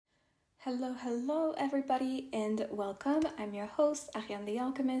Hello everybody, and welcome. I'm your host, Ariane the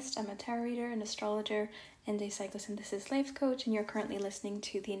Alchemist. I'm a tarot reader, an astrologer, and a psychosynthesis life coach, and you're currently listening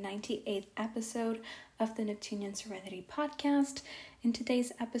to the 98th episode of the Neptunian Serenity podcast. In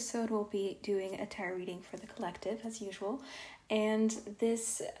today's episode, we'll be doing a tarot reading for the collective, as usual, and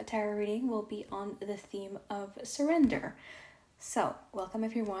this tarot reading will be on the theme of surrender. So, welcome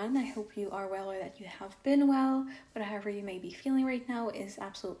everyone. I hope you are well or that you have been well, but however you may be feeling right now is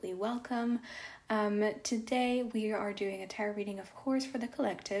absolutely welcome. Today we are doing a tarot reading, of course, for the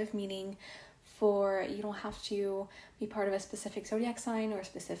collective, meaning you don't have to be part of a specific zodiac sign or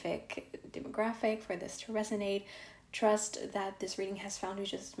specific demographic for this to resonate. Trust that this reading has found you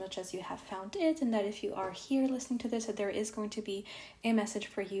just as much as you have found it, and that if you are here listening to this, that there is going to be a message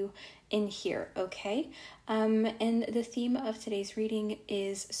for you in here, okay? And the theme of today's reading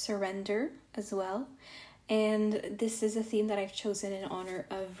is surrender as well. And this is a theme that I've chosen in honor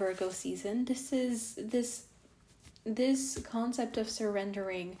of Virgo season. This concept of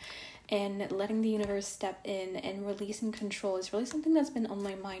surrendering and letting the universe step in and releasing control is really something that's been on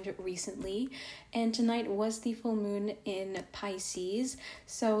my mind recently. And tonight was the full moon in Pisces,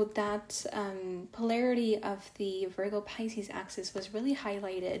 so that polarity of the Virgo-Pisces axis was really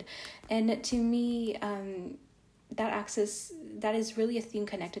highlighted. And to me, that axis, that is really a theme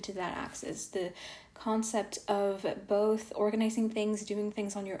connected to that axis. The concept of both organizing things, doing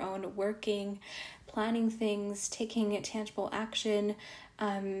things on your own, working, planning things, taking tangible action,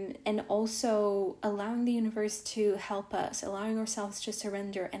 and also allowing the universe to help us, allowing ourselves to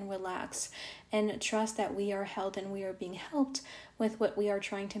surrender and relax and trust that we are held and we are being helped with what we are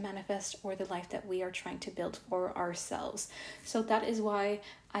trying to manifest or the life that we are trying to build for ourselves. So that is why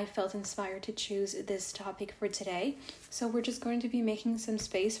I felt inspired to choose this topic for today. So we're just going to be making some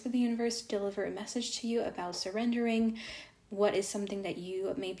space for the universe to deliver a message to you about surrendering. What is something that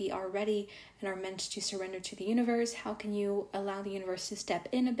you maybe are ready and are meant to surrender to the universe? How can you allow the universe to step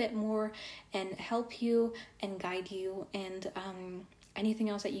in a bit more and help you and guide you, and anything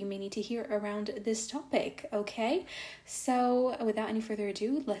else that you may need to hear around this topic, okay? So without any further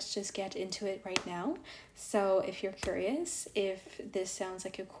ado, let's just get into it right now. So if you're curious, if this sounds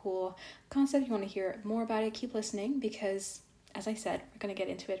like a cool concept, you want to hear more about it, keep listening, because as I said, we're going to get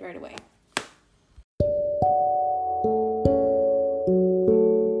into it right away.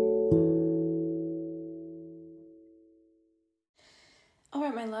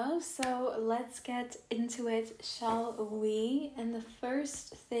 Alright, my love, so let's get into it, shall we? And the first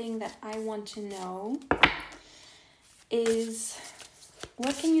thing that I want to know is,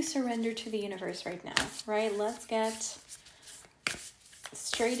 what can you surrender to the universe right now, right? Let's get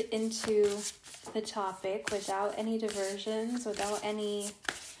straight into the topic without any diversions, without any,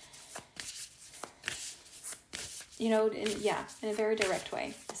 in a very direct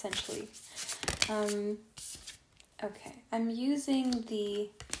way, essentially. Okay, I'm using the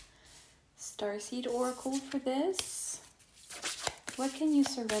Starseed Oracle for this. What can you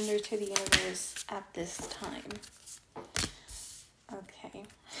surrender to the universe at this time? Okay.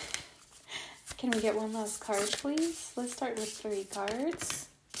 Can we get one last card, please? Let's start with 3 cards.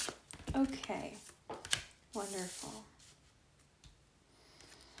 Okay. Wonderful.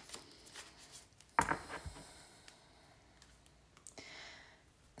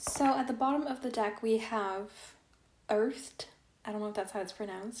 So at the bottom of the deck, we have Earthed. I don't know if that's how it's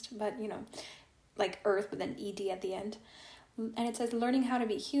pronounced, but like Earth, but then ED at the end. And it says learning how to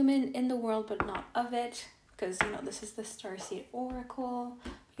be human in the world, but not of it. Because, this is the Starseed Oracle.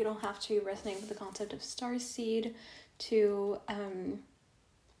 You don't have to resonate with the concept of Starseed to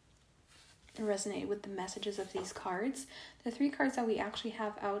resonate with the messages of these cards. The 3 cards that we actually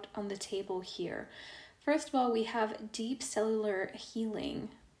have out on the table here. First of all, we have Deep Cellular Healing,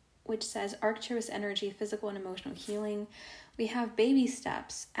 which says Arcturus energy, physical and emotional healing. We have Baby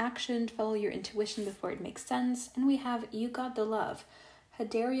Steps, action, follow your intuition before it makes sense. And we have You Got the Love,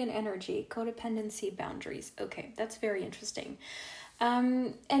 Hadarian energy, codependency, boundaries. Okay, that's very interesting.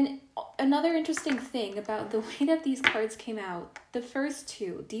 And another interesting thing about the way that these cards came out, the first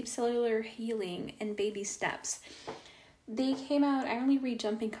 2, Deep Cellular Healing and Baby Steps, they came out, I only read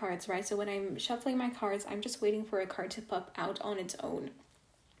jumping cards, right? So when I'm shuffling my cards, I'm just waiting for a card to pop out on its own.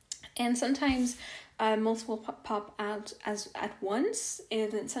 And sometimes multiple pop out at once,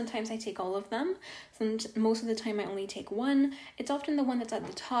 and sometimes I take all of them. Most of the time I only take one. It's often the one that's at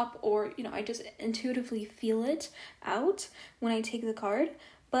the top, or I just intuitively feel it out when I take the card.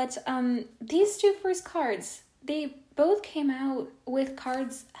 But these 2 first cards, they both came out with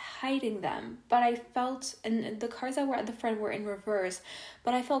cards hiding them, but I felt, and the cards that were at the front were in reverse,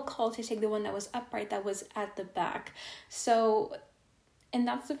 but I felt called to take the one that was upright, that was at the back. So And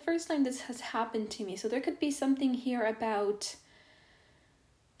that's the first time this has happened to me. So there could be something here about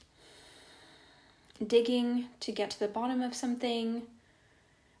digging to get to the bottom of something,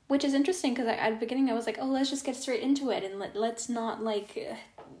 which is interesting because at the beginning I was like, oh, let's just get straight into it and let's not like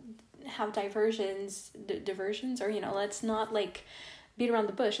have diversions, or, you know, let's not like beat around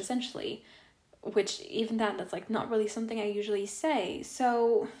the bush, essentially, which even that's like not really something I usually say.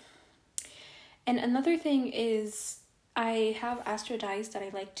 So, and another thing is I have astro dice that I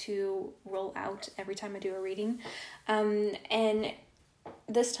like to roll out every time I do a reading, and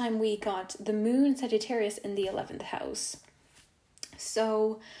this time we got the moon Sagittarius in the 11th house.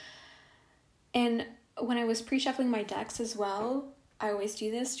 So, and when I was pre-shuffling my decks as well, I always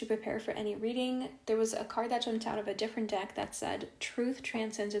do this to prepare for any reading. There was a card that jumped out of a different deck that said truth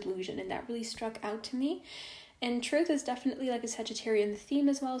transcends illusion, and that really struck out to me. And truth is definitely like a Sagittarian theme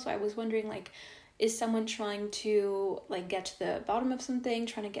as well, so I was wondering, like, is someone trying to like get to the bottom of something,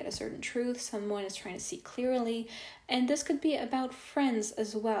 trying to get a certain truth? Someone is trying to see clearly. And this could be about friends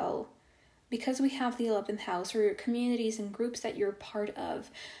as well, because we have the 11th house, or communities and groups that you're part of.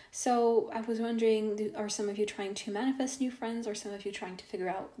 So I was wondering, are some of you trying to manifest new friends? Or some of you trying to figure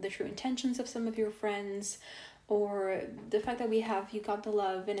out the true intentions of some of your friends? Or the fact that you got the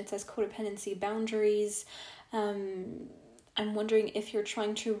love and it says codependency, boundaries. I'm wondering if you're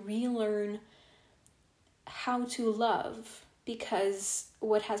trying to relearn how to love, because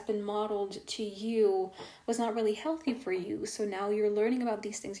what has been modeled to you was not really healthy for you. So now you're learning about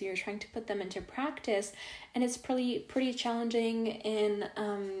these things and you're trying to put them into practice, and it's pretty challenging. And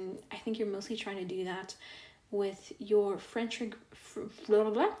I think you're mostly trying to do that with your friendship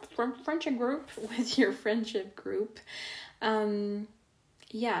group.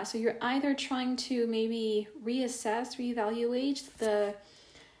 Yeah, so you're either trying to maybe reevaluate the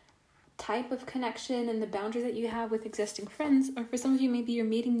type of connection and the boundaries that you have with existing friends, or for some of you, maybe you're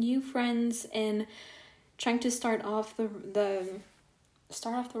meeting new friends and trying to start off the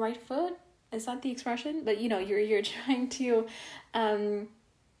right foot. Is that the expression? But you know, you're trying to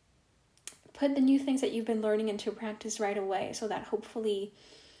put the new things that you've been learning into practice right away, so that hopefully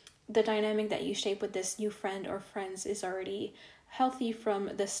the dynamic that you shape with this new friend or friends is already healthy from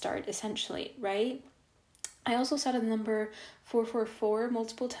the start, essentially, right? I also saw the number 444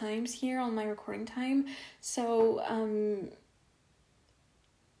 multiple times here on my recording time. So,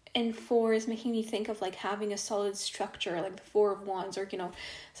 and 4 is making me think of like having a solid structure, like the 4 of Wands, or, you know,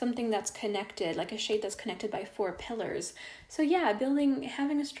 something that's connected, like a shape that's connected by 4 pillars. So yeah,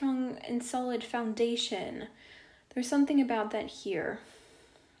 having a strong and solid foundation. There's something about that here.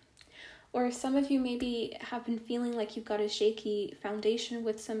 Or if some of you maybe have been feeling like you've got a shaky foundation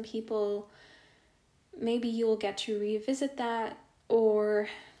with some people, maybe you will get to revisit that, or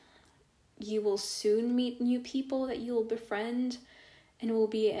you will soon meet new people that you will befriend, and it will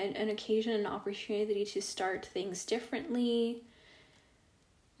be an occasion, an opportunity to start things differently.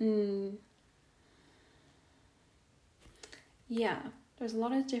 Yeah, there's a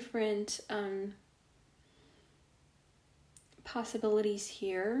lot of different possibilities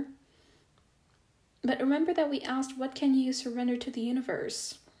here. But remember that we asked, what can you surrender to the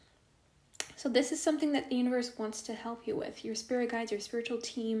universe? So this is something that the universe wants to help you with. Your spirit guides, your spiritual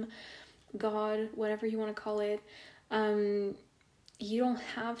team, God, whatever you want to call it. You don't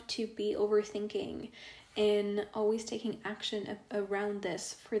have to be overthinking and always taking action around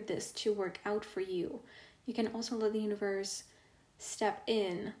this for this to work out for you. You can also let the universe step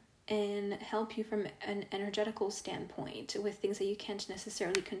in and help you from an energetical standpoint with things that you can't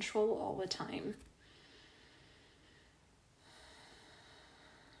necessarily control all the time.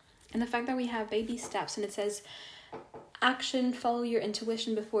 And the fact that we have baby steps, and it says action, follow your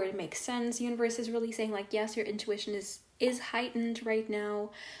intuition before it makes sense. The universe is really saying, like, yes, your intuition is heightened right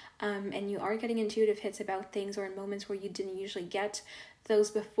now, and you are getting intuitive hits about things, or in moments where you didn't usually get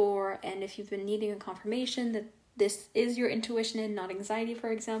those before. And if you've been needing a confirmation that this is your intuition and not anxiety, for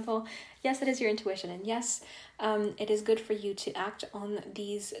example, yes, it is your intuition, and yes, it is good for you to act on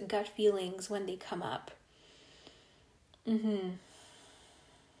these gut feelings when they come up.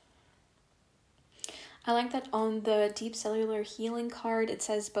 I like that on the Deep Cellular Healing card, it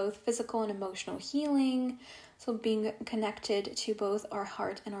says both physical and emotional healing. So being connected to both our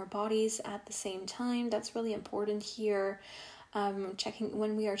heart and our bodies at the same time, that's really important here.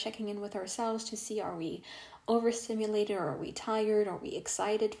 When we are checking in with ourselves to see, are we overstimulated, or are we tired? Are we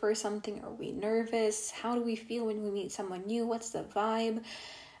excited for something? Are we nervous? How do we feel when we meet someone new? What's the vibe?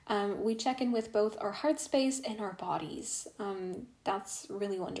 We check in with both our heart space and our bodies. That's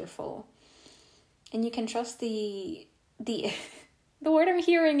really wonderful. And you can trust the word I'm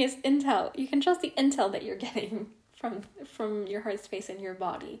hearing is intel. You can trust the intel that you're getting from your heart space and your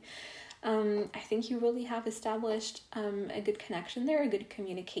body. I think you really have established a good connection there, a good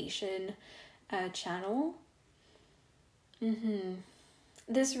communication channel.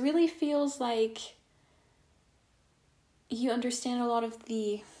 This really feels like you understand a lot of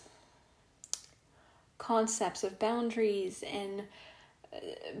the concepts of boundaries and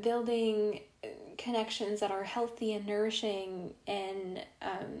building connections that are healthy and nourishing, and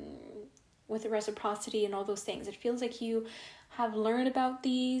with reciprocity and all those things. It feels like you have learned about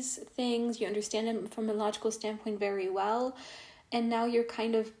these things, you understand them from a logical standpoint very well, and now you're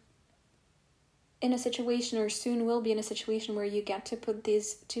kind of in a situation, or soon will be in a situation, where you get to put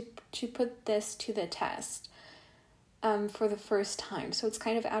this to the test for the first time. So it's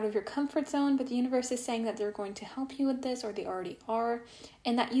kind of out of your comfort zone, but the universe is saying that they're going to help you with this, or they already are,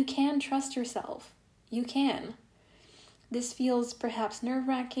 and that you can trust yourself. You can. This feels perhaps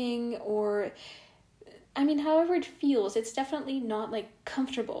nerve-wracking, or however it feels. It's definitely not like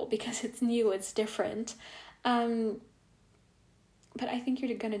comfortable because it's new, it's different. But I think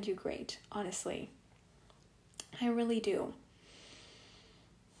you're gonna do great, honestly. I really do.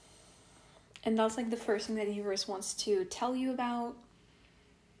 And that's like the first thing that the universe wants to tell you about.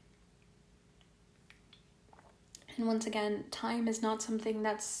 And once again, time is not something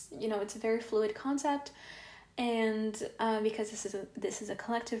that's, it's a very fluid concept. And because this is a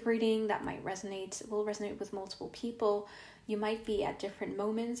collective reading that will resonate with multiple people, you might be at different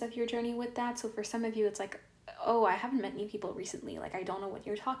moments of your journey with that. So for some of you, it's like, oh, I haven't met new people recently. Like, I don't know what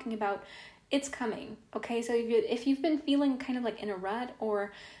you're talking about. It's coming, okay? So if you've been feeling kind of like in a rut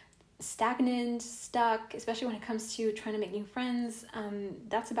or stagnant, stuck, especially when it comes to trying to make new friends,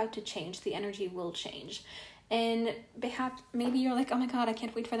 that's about to change. The energy will change. And maybe you're like, oh my God, I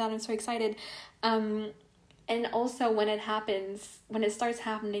can't wait for that. I'm so excited. And also when it starts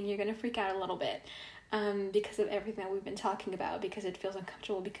happening, you're going to freak out a little bit. Because of everything that we've been talking about, because it feels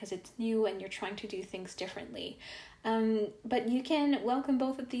uncomfortable, because it's new and you're trying to do things differently. But you can welcome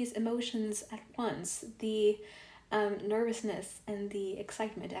both of these emotions at once, the nervousness and the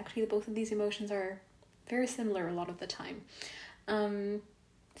excitement. Actually, both of these emotions are very similar a lot of the time.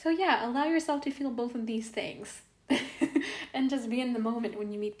 So yeah, allow yourself to feel both of these things and just be in the moment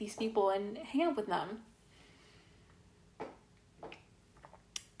when you meet these people and hang out with them.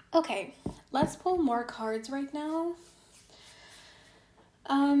 Okay, let's pull more cards right now.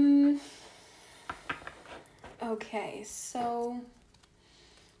 Okay, so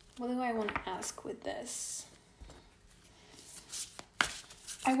what do I want to ask with this?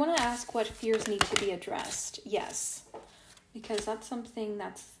 I want to ask what fears need to be addressed. Yes, because that's something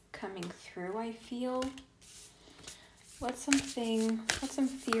that's coming through, I feel. What's some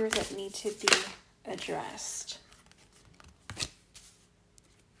fears that need to be addressed?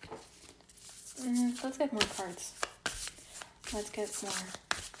 Let's get more cards. Let's get more.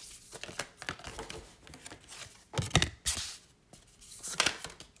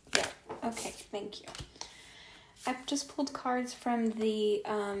 Yeah, okay, thank you. I've just pulled cards from the,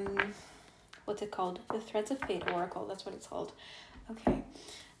 what's it called? The Threads of Fate Oracle, that's what it's called. Okay.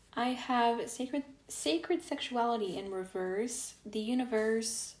 I have sacred sexuality in reverse, the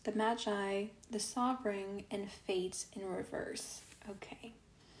universe, the Magi, the Sovereign, and Fate in reverse. Okay.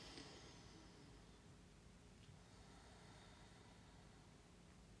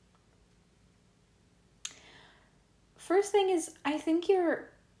 First thing is, I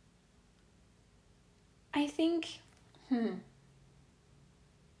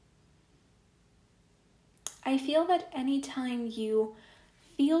feel that anytime you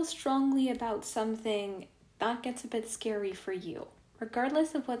feel strongly about something, that gets a bit scary for you.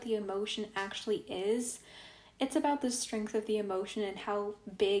 Regardless of what the emotion actually is, it's about the strength of the emotion and how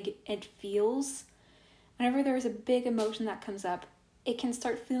big it feels. Whenever there's a big emotion that comes up, it can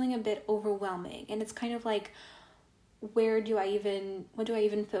start feeling a bit overwhelming. And it's kind of like, what do I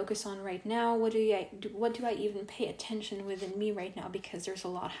even focus on right now? What do I even pay attention within me right now? Because there's a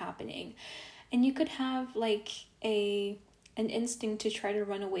lot happening. And you could have like an instinct to try to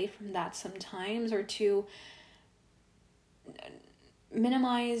run away from that sometimes, or to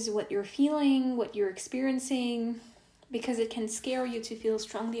minimize what you're feeling, what you're experiencing, because it can scare you to feel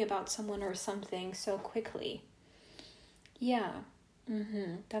strongly about someone or something so quickly. Yeah,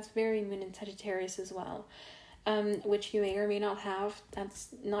 that's very Moon in Sagittarius as well. Which you may or may not have. That's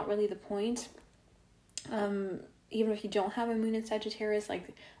not really the point. Even if you don't have a Moon in Sagittarius,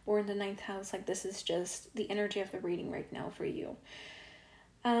 like, or in the 9th house, like, this is just the energy of the reading right now for you.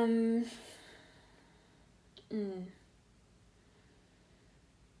 I'm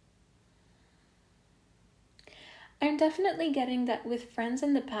definitely getting that with friends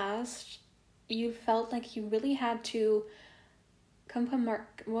in the past, you felt like you really had to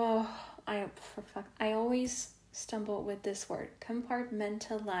I always stumble with this word,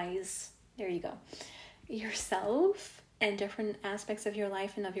 compartmentalize, there you go, yourself and different aspects of your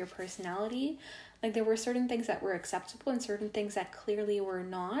life and of your personality. Like there were certain things that were acceptable and certain things that clearly were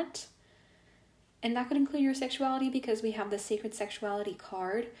not. And that could include your sexuality, because we have the sacred sexuality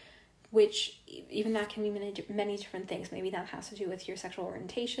card, which even that can be many different things. Maybe that has to do with your sexual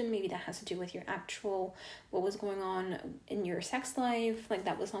orientation. Maybe that has to do with your actual, what was going on in your sex life. Like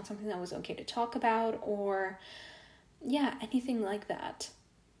that was not something that was okay to talk about, or yeah, anything like that.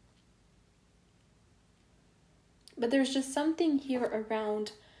 But there's just something here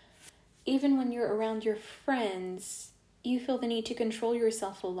around, even when you're around your friends, you feel the need to control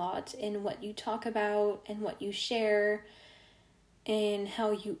yourself a lot in what you talk about and what you share and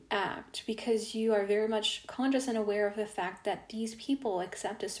how you act, because you are very much conscious and aware of the fact that these people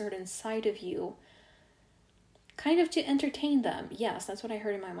accept a certain side of you, kind of to entertain them. Yes, that's what I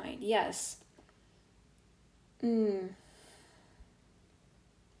heard in my mind. Yes. In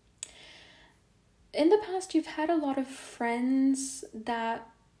the past, you've had a lot of friends that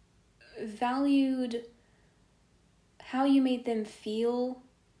valued how you made them feel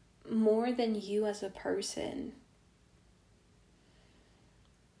more than you as a person.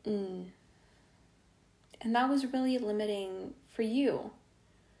 And that was really limiting for you.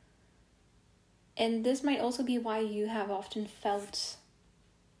 And this might also be why you have often felt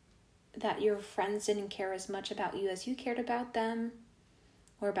that your friends didn't care as much about you as you cared about them,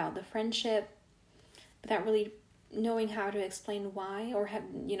 or about the friendship, without really knowing how to explain why, or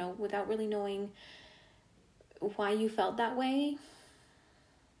without really knowing why you felt that way.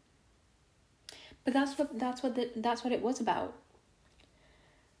 But that's what it was about.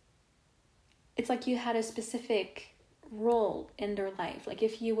 It's like you had a specific role in their life. Like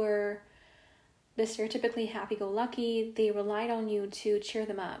if you were the stereotypically happy-go-lucky, they relied on you to cheer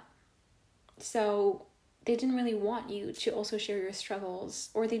them up. So they didn't really want you to also share your struggles,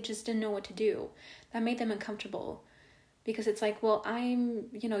 or they just didn't know what to do. That made them uncomfortable, because it's like, well,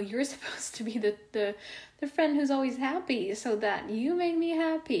 you're supposed to be the friend who's always happy, so that you make me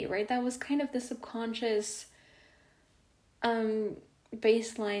happy, right? That was kind of the subconscious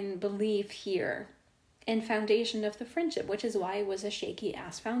baseline belief here and foundation of the friendship, which is why it was a shaky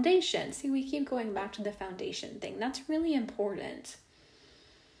ass foundation. See, we keep going back to the foundation thing. That's really important.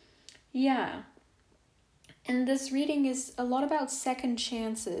 Yeah. And this reading is a lot about second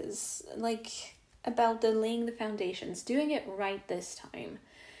chances, like about laying the foundations, doing it right this time.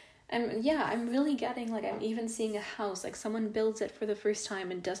 And yeah, I'm really getting, like, I'm even seeing a house, like someone builds it for the first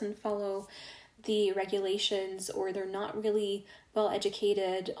time and doesn't follow the regulations, or they're not really well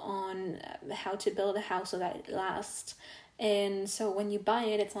educated on how to build a house so that it lasts. And so when you buy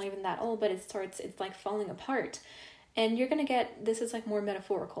it, it's not even that old, but it's like falling apart. And you're going to get, this is like more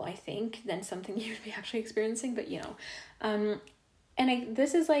metaphorical, I think, than something you'd be actually experiencing, but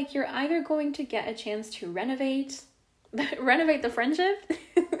this is like, you're either going to get a chance to renovate the friendship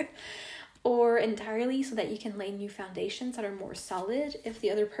or entirely, so that you can lay new foundations that are more solid if the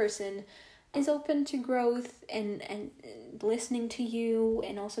other person is open to growth and listening to you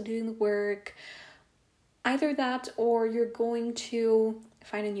and also doing the work. Either that, or you're going to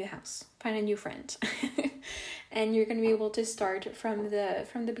find a new house, find a new friend, and you're going to be able to start from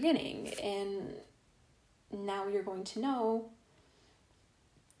the beginning. And now you're going to know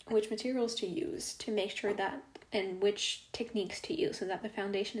which materials to use to make sure that, and which techniques to use, so that the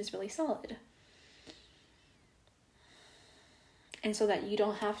foundation is really solid. And so that you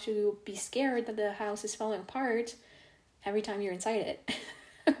don't have to be scared that the house is falling apart every time you're inside it.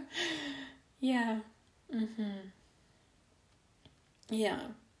 Yeah. Yeah.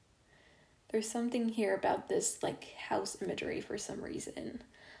 There's something here about this, like, house imagery for some reason.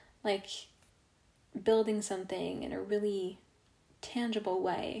 Like, building something in a really tangible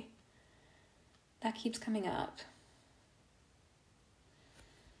way. That keeps coming up.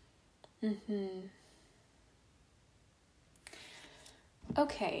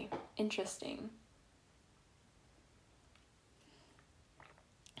 Okay, interesting.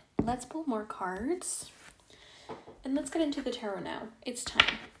 Let's pull more cards. And let's get into the tarot now. It's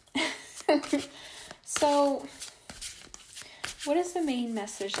time. So, what is the main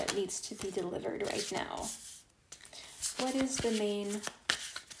message that needs to be delivered right now? What is the main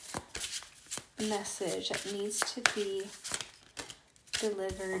message that needs to be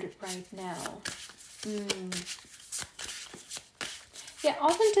delivered right now? Yeah,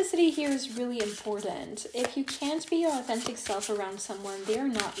 authenticity here is really important. If you can't be your authentic self around someone, they're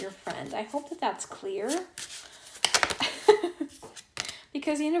not your friend. I hope that that's clear.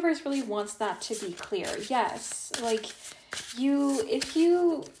 because the universe really wants that to be clear. Yes, like if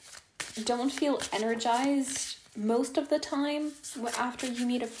you don't feel energized most of the time after you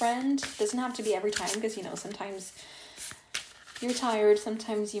meet a friend, doesn't have to be every time, because sometimes you're tired,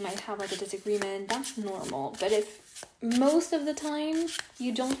 sometimes you might have like a disagreement, that's normal. But if most of the time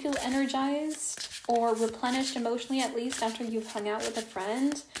you don't feel energized or replenished emotionally, at least after you've hung out with a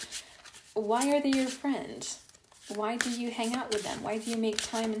friend, why are they your friend? Why do you hang out with them? Why do you make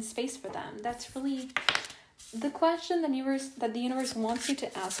time and space for them? That's really the question that the universe wants you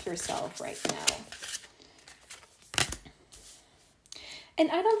to ask yourself right now.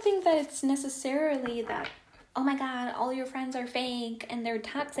 And I don't think that it's necessarily that, oh my God, all your friends are fake and they're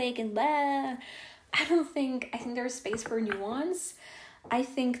toxic and blah. I think there's space for nuance. I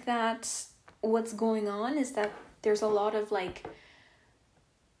think that what's going on is that there's a lot of like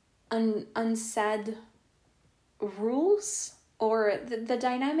unsaid rules, or the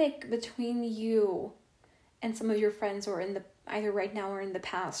dynamic between you and some of your friends, or in the either right now or in the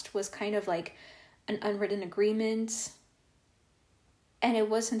past, was kind of like an unwritten agreement, and it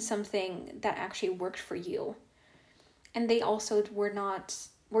wasn't something that actually worked for you. And they also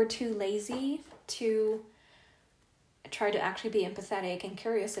were too lazy to try to actually be empathetic and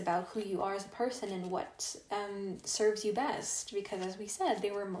curious about who you are as a person and what serves you best, because as we said,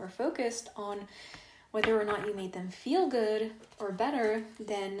 they were more focused on whether or not you made them feel good or better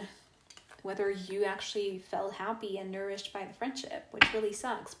than whether you actually felt happy and nourished by the friendship, which really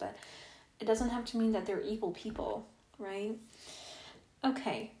sucks, but it doesn't have to mean that they're evil people, right?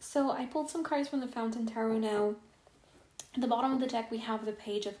 Okay, so I pulled some cards from the Fountain Tarot now. At the bottom of the deck, we have the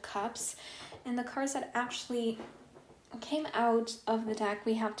Page of Cups, and the cards that actually came out of the deck,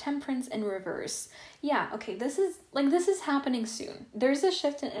 we have Temperance in reverse. Yeah, okay, this is happening soon. There's a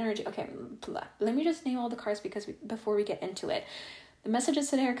shift in energy. Okay, let me just name all the cards before we get into it. The messages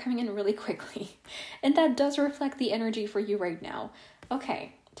today are coming in really quickly, and that does reflect the energy for you right now.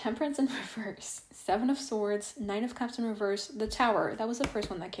 Okay, Temperance in reverse, Seven of Swords, Nine of Cups in reverse, the Tower, that was the first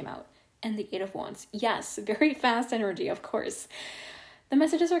one that came out, and the Eight of Wands. Yes, very fast energy, of course. The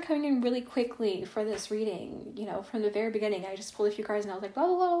messages are coming in really quickly for this reading. From the very beginning, I just pulled a few cards and I was like, blah,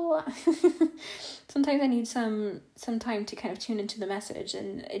 blah, blah, blah. Sometimes I need some time to kind of tune into the message,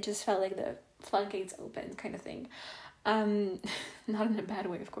 and it just felt like the floodgates open kind of thing. Not in a bad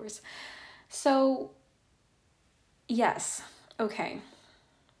way, of course. So, yes, okay.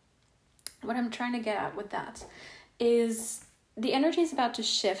 What I'm trying to get at with that is the energy is about to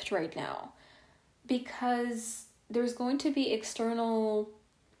shift right now, because there's going to be external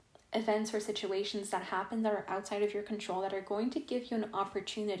events or situations that happen that are outside of your control that are going to give you an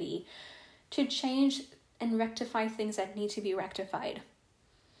opportunity to change and rectify things that need to be rectified.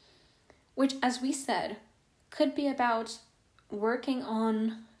 Which, as we said, could be about working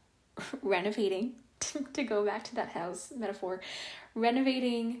on renovating, to go back to that house metaphor,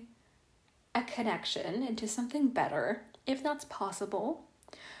 renovating a connection into something better, if that's possible.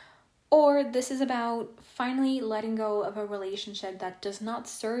 Or this is about finally letting go of a relationship that does not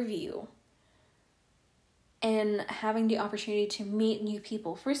serve you and having the opportunity to meet new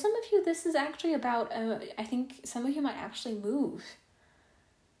people. For some of you, this is actually about, I think some of you might actually move.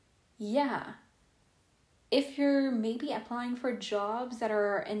 Yeah. If you're maybe applying for jobs that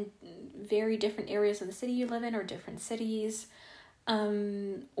are in very different areas of the city you live in, or different cities,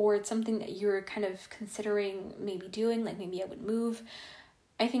 or it's something that you're kind of considering maybe doing, like maybe I would move,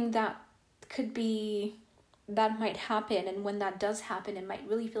 I think that might happen. And when that does happen, it might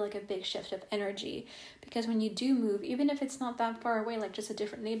really feel like a big shift of energy, because when you do move, even if it's not that far away, like just a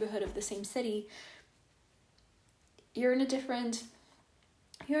different neighborhood of the same city, you're in a different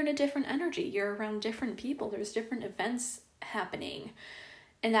energy. You're around different people. There's different events happening,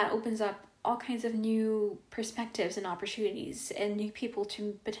 and that opens up all kinds of new perspectives and opportunities and new people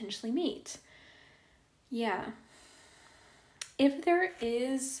to potentially meet. Yeah. If there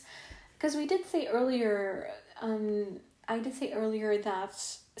is, because we did say earlier, I did say earlier that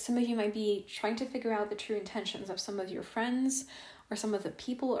some of you might be trying to figure out the true intentions of some of your friends or some of the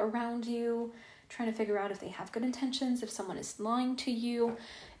people around you, trying to figure out if they have good intentions, if someone is lying to you.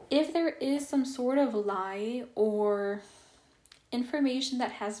 If there is some sort of lie or information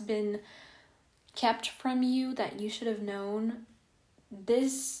that has been kept from you that you should have known,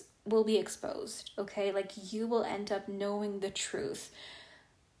 this will be exposed, okay? Like, you will end up knowing the truth.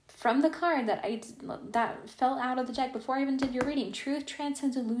 From the card that fell out of the deck before I even did your reading, truth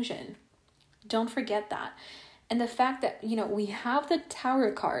transcends illusion. Don't forget that. And the fact that, we have the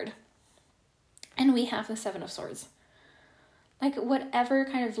Tower card and we have the Seven of Swords. Like, whatever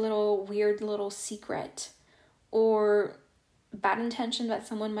kind of weird little secret or bad intention that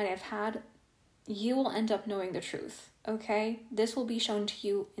someone might have had, you will end up knowing the truth, okay? This will be shown to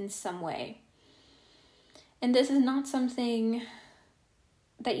you in some way. And this is not something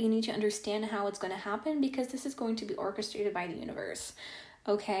that you need to understand how it's going to happen, because this is going to be orchestrated by the universe,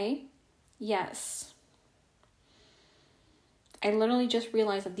 okay? Yes. I literally just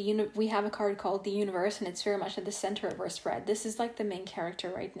realized that we have a card called the universe, and it's very much at the center of our spread. This is like the main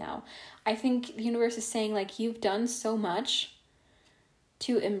character right now. I think the universe is saying, like, you've done so much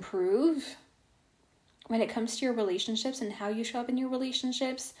to improve when it comes to your relationships and how you show up in your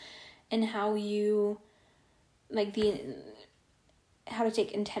relationships, and how you, like, how to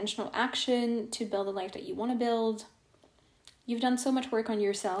take intentional action to build the life that you want to build. You've done so much work on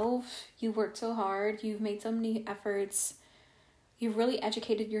yourself. You've worked so hard. You've made so many efforts. You've really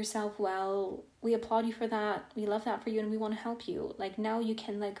educated yourself well. We applaud you for that. We love that for you, and we want to help you. Like, now you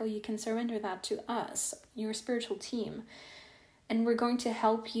can let go. You can surrender that to us, your spiritual team. And we're going to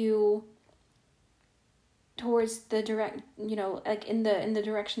help you towards the like in the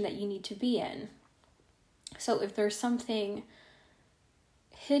direction that you need to be in. So if there's something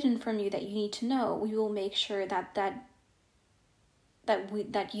hidden from you that you need to know, we will make sure that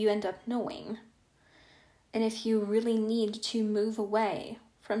you end up knowing. And if you really need to move away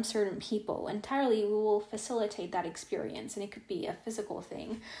from certain people entirely, we will facilitate that experience. And it could be a physical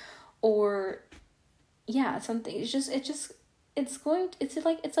thing, or something. It's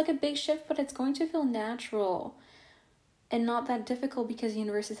like a big shift, but it's going to feel natural and not that difficult, because the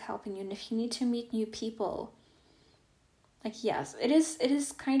universe is helping you. And if you need to meet new people, like, yes, it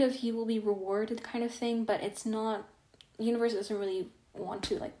is kind of, you will be rewarded kind of thing, but it's not, the universe doesn't really want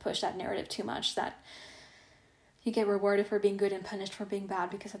to, like, push that narrative too much, that you get rewarded for being good and punished for being bad,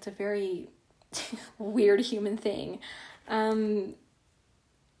 because that's a very weird human thing. But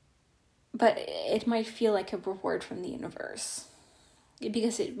it might feel like a reward from the universe,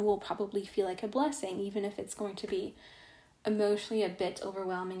 because it will probably feel like a blessing, even if it's going to be emotionally a bit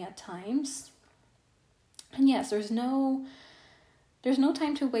overwhelming at times. And yes, there's no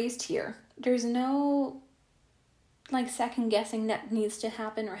time to waste here. There's no, like, second guessing that needs to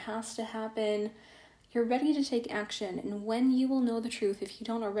happen or has to happen. You're ready to take action, and when you will know the truth, if you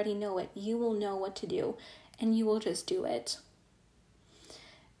don't already know it, you will know what to do, and you will just do it.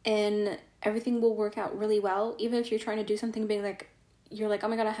 And everything will work out really well, even if you're trying to do something big, like, you're like, oh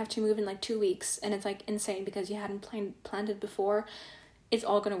my god, I have to move in like 2 weeks, and it's like insane because you hadn't planned it before. It's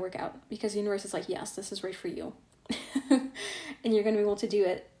all going to work out, because the universe is like, yes, this is right for you. And you're going to be able to do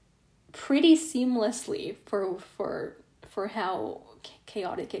it pretty seamlessly for how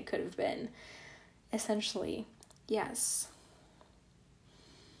chaotic it could have been. Essentially, yes.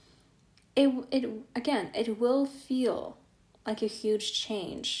 It will feel like a huge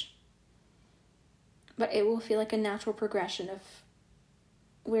change, but it will feel like a natural progression of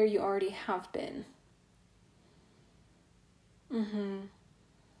where you already have been.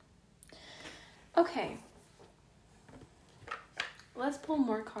 Okay. Let's pull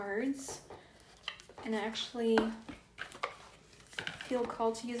more cards. And I actually feel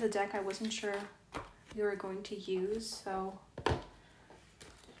called to use a deck I wasn't sure you were going to use, so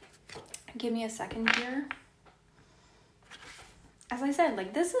give me a second here. As I said,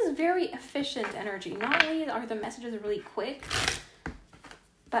 like, this is very efficient energy. Not only are the messages really quick,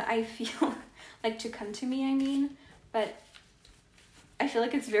 but I feel like, to come to me, but I feel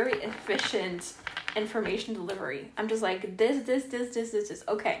like it's very efficient information delivery. I'm just like, this.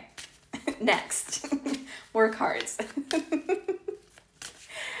 Okay, next. More cards.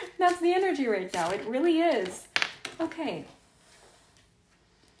 That's the energy right now. It really is. Okay.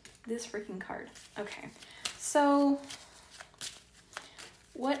 This freaking card. Okay. So,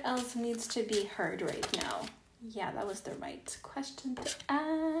 what else needs to be heard right now? Yeah, that was the right question to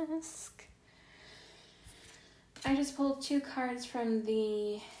ask. I just pulled 2 cards from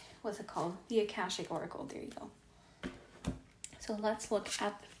the, what's it called? The Akashic Oracle. There you go. So let's look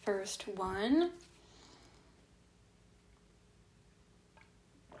at the first one.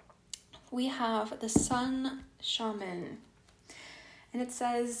 We have the Sun Shaman. And it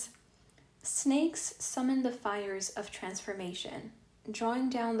says, snakes summon the fires of transformation, drawing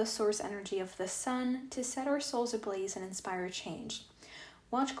down the source energy of the sun to set our souls ablaze and inspire change.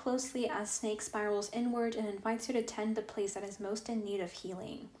 Watch closely as snake spirals inward and invites you to tend the place that is most in need of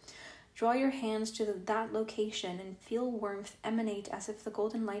healing. Draw your hands to that location and feel warmth emanate as if the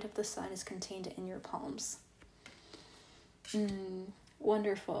golden light of the sun is contained in your palms.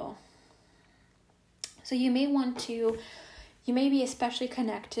 Wonderful. So you may be especially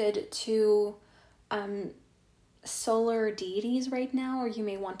connected to solar deities right now, or you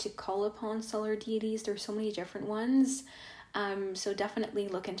may want to call upon solar deities. There's so many different ones. So definitely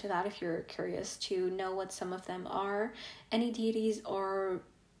look into that if you're curious to know what some of them are. Any deities or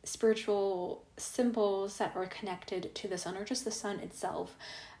spiritual symbols that are connected to the sun, or just the sun itself.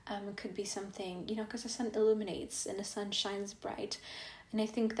 Could be something, because the sun illuminates and the sun shines bright. And I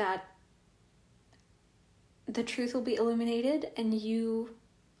think that the truth will be illuminated and you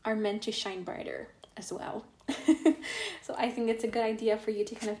are meant to shine brighter as well. So I think it's a good idea for you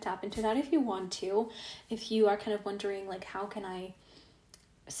to kind of tap into that if you want to. If you are kind of wondering, like, how can I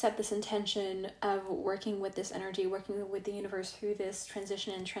set this intention of working with this energy, working with the universe through this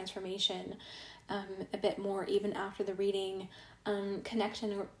transition and transformation a bit more, even after the reading,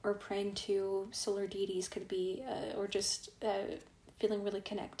 connection or praying to solar deities could be, or just feeling really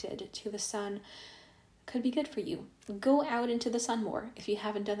connected to the sun could be good for you. Go out into the sun more if you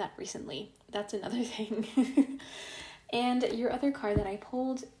haven't done that recently. That's another thing. And your other card that I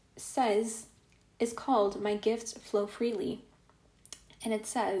pulled is called My Gifts Flow Freely. And it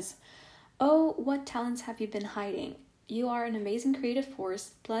says, "Oh, what talents have you been hiding? You are an amazing creative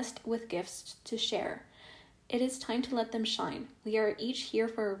force, blessed with gifts to share. It is time to let them shine. We are each here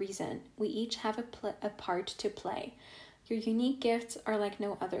for a reason. We each have a part to play. Your unique gifts are like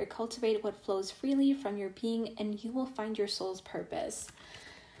no other. Cultivate what flows freely from your being, and you will find your soul's purpose."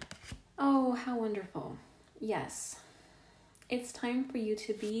 Oh, how wonderful. Yes. It's time for you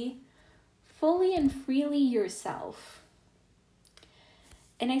to be fully and freely yourself.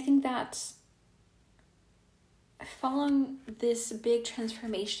 And I think that following this big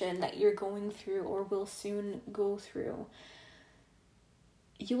transformation that you're going through or will soon go through,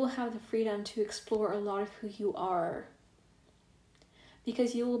 you will have the freedom to explore a lot of who you are,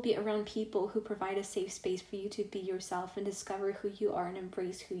 because you will be around people who provide a safe space for you to be yourself and discover who you are and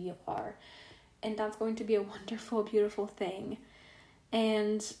embrace who you are. And that's going to be a wonderful, beautiful thing.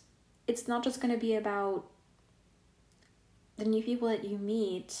 And it's not just going to be about the new people that you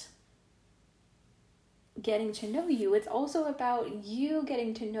meet getting to know you. It's also about you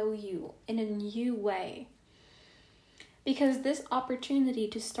getting to know you in a new way. Because this opportunity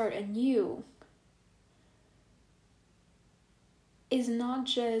to start anew is not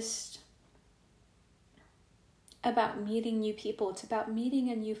just about meeting new people. It's about meeting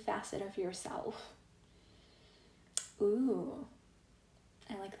a new facet of yourself. Ooh,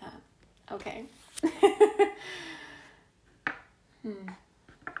 I like that. Okay.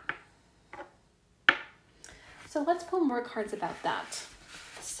 So let's pull more cards about that.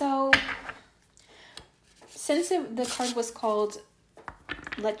 So since the card was called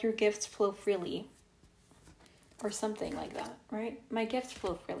Let Your Gifts Flow Freely, or something like that, right? My Gifts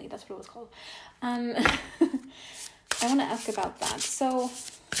Flow Freely, that's what it was called. I want to ask about that. So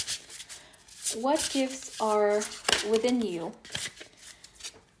what gifts are within you?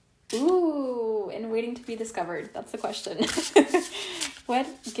 Ooh, and waiting to be discovered. That's the question. What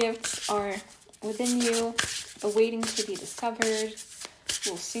gifts are within you, awaiting to be discovered,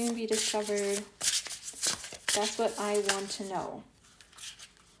 will soon be discovered? That's what I want to know.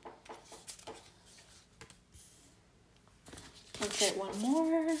 Let's get one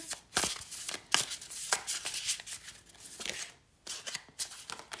more.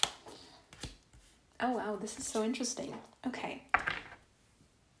 Oh wow, this is so interesting. Okay.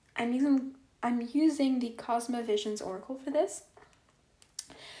 I'm using the Cosmovisions Oracle for this.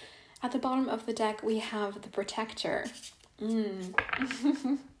 At the bottom of the deck, we have the Protector.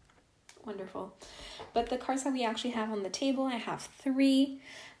 Wonderful. But the cards that we actually have on the table, I have 3.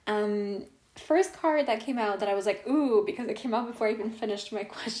 First card that came out that I was like, ooh, because it came out before I even finished my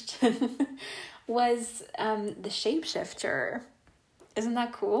question, was the Shapeshifter. Isn't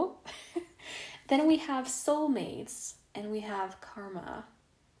that cool? Then we have Soulmates, and we have Karma.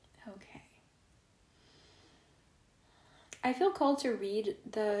 Okay. I feel called to read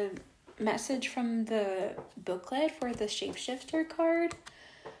the message from the booklet for the Shapeshifter card,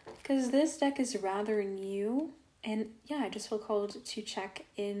 because this deck is rather new, and yeah, I just feel called to check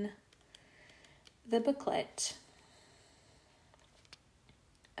in the booklet.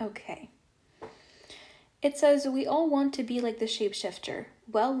 Okay. It says, we all want to be like the Shapeshifter,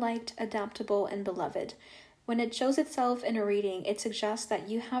 well-liked, adaptable, and beloved. When it shows itself in a reading, it suggests that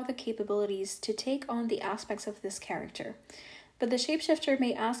you have the capabilities to take on the aspects of this character. But the Shapeshifter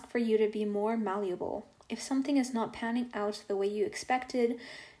may ask for you to be more malleable. If something is not panning out the way you expected,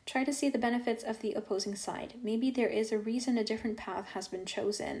 try to see the benefits of the opposing side. Maybe there is a reason a different path has been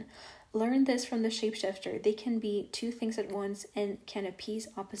chosen. Learn this from the Shapeshifter. They can be 2 things at once and can appease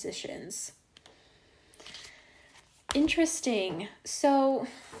oppositions. Interesting. So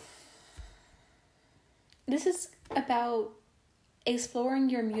this is about exploring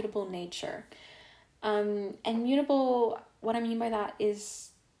your mutable nature. And mutable what I mean by that is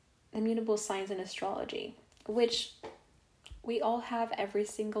the mutable signs in astrology, which we all have every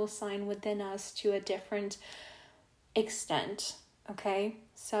single sign within us to a different extent, okay?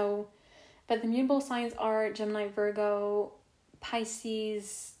 So, but the mutable signs are Gemini, Virgo,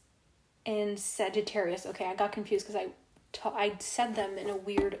 Pisces, and Sagittarius. Okay, I got confused because I said them in a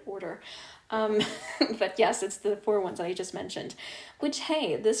weird order. But yes, it's the 4 ones that I just mentioned. Which,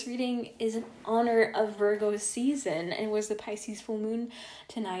 hey, this reading is in honor of Virgo's season, and it was the Pisces full moon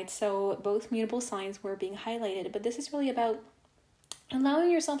tonight, so both mutable signs were being highlighted. But this is really about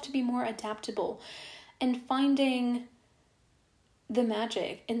allowing yourself to be more adaptable and finding the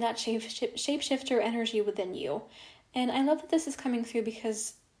magic in that shapeshifter energy within you. And I love that this is coming through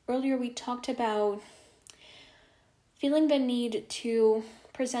because earlier we talked about feeling the need to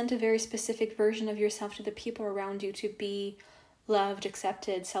present a very specific version of yourself to the people around you, to be loved,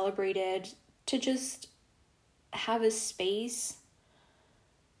 accepted, celebrated, to just have a space,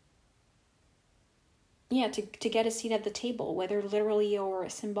 to get a seat at the table, whether literally or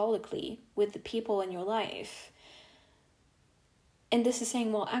symbolically, with the people in your life. And this is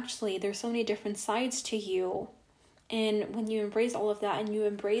saying, well, actually, there's so many different sides to you. And when you embrace all of that and you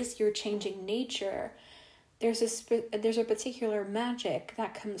embrace your changing nature, there's a particular magic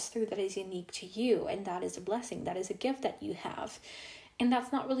that comes through that is unique to you. And that is a blessing. That is a gift that you have. And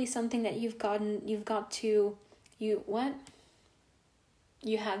that's not really something that you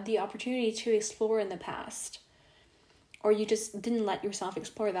had the opportunity to explore in the past. Or you just didn't let yourself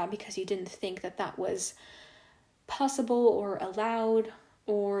explore that because you didn't think that that was possible or allowed,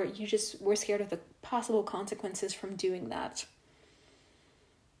 or you just were scared of the possible consequences from doing that.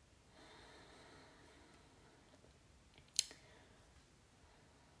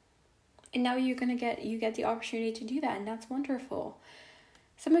 And now you get the opportunity to do that, and that's wonderful.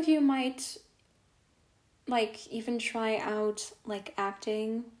 Some of you might even try out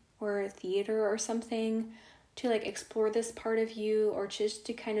acting or theater or something to explore this part of you, or just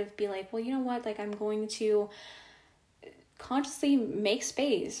to kind of be well, you know what, I'm going to consciously make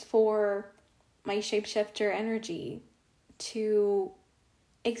space for my shapeshifter energy to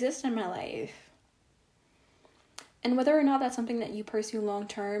exist in my life. And whether or not that's something that you pursue long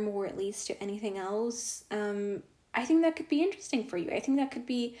term, or at least to anything else, I think that could be interesting for you. I think that could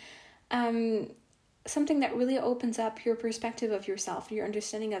be something that really opens up your perspective of yourself, your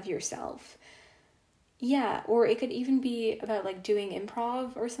understanding of yourself. Yeah, or it could even be about doing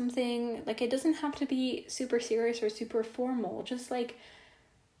improv or something. It doesn't have to be super serious or super formal. Just being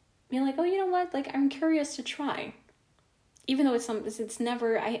oh, you know what? I'm curious to try. Even though it's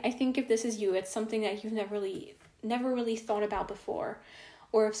never, I think if this is you, it's something that you've never really thought about before.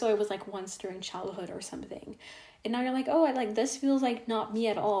 Or if so, it was once during childhood or something. And now you're oh, this feels not me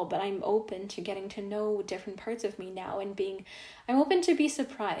at all, but I'm open to getting to know different parts of me now, and I'm open to be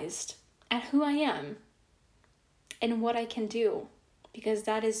surprised at who I am and what I can do, because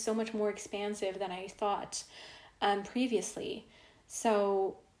that is so much more expansive than I thought previously.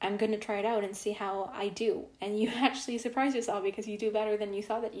 So I'm going to try it out and see how I do. And you actually surprise yourself because you do better than you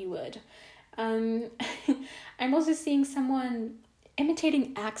thought that you would. I'm also seeing someone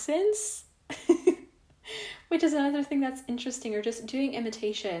imitating accents, which is another thing that's interesting, or just doing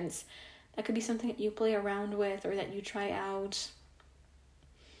imitations. That could be something that you play around with or that you try out.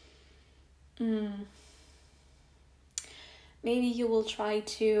 Maybe you will try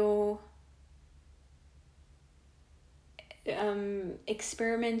to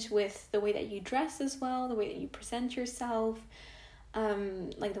experiment with the way that you dress as well, the way that you present yourself,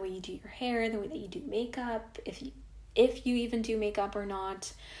 the way you do your hair, the way that you do makeup, if you even do makeup or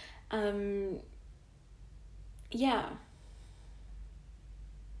not.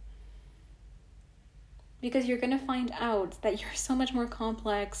 Because you're gonna find out that you're so much more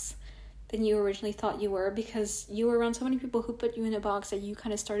complex than you originally thought you were, because you were around so many people who put you in a box that you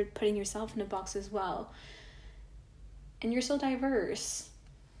kind of started putting yourself in a box as well. And you're so diverse.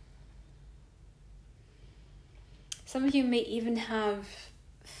 Some of you may even have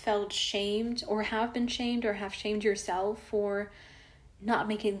felt shamed, or have been shamed, or have shamed yourself for not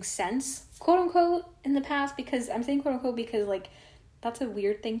making sense, quote unquote, in the past. Because I'm saying quote unquote because that's a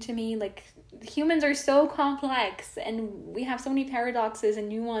weird thing to me. Humans are so complex, and we have so many paradoxes and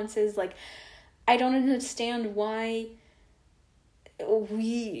nuances. I don't understand why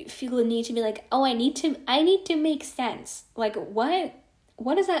we feel the need to be oh, I need to make sense. What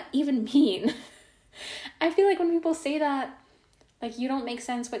does that even mean? I feel when people say that, you don't make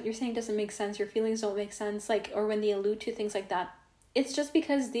sense, what you're saying doesn't make sense, your feelings don't make sense, or when they allude to things like that, it's just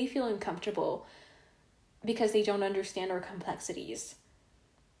because they feel uncomfortable because they don't understand our complexities.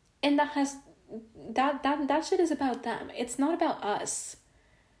 And that has that shit is about them. It's not about us.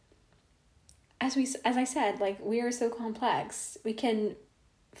 As I said, like, we are so complex. We can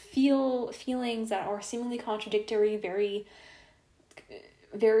feel feelings that are seemingly contradictory very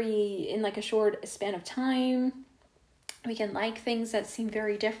in like a short span of time. We can like things that seem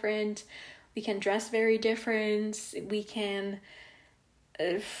very different. We can dress very different. We can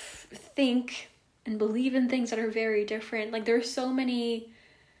think and believe in things that are very different. Like, there's so many.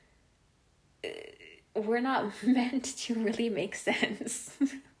 We're not meant to really make sense.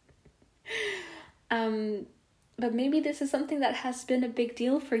 But maybe this is something that has been a big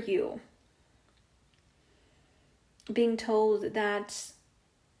deal for you. Being told that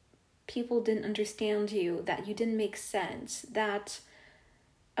people didn't understand you, that you didn't make sense, that,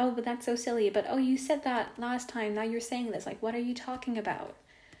 oh, but that's so silly, but oh, you said that last time, now you're saying this, like, what are you talking about?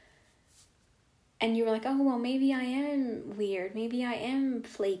 And you were like, oh, well, maybe I am weird, maybe I am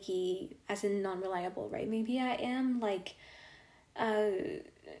flaky, as in non-reliable, right? Maybe I am, like,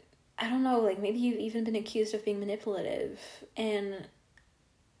 I don't know, like, maybe you've even been accused of being manipulative, and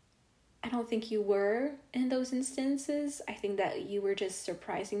I don't think you were in those instances. I think that you were just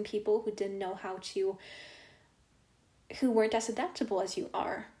surprising people who didn't know who weren't as adaptable as you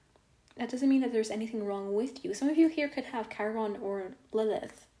are. That doesn't mean that there's anything wrong with you. Some of you here could have Chiron or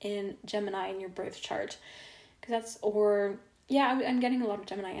Lilith in Gemini in your birth chart. I'm getting a lot of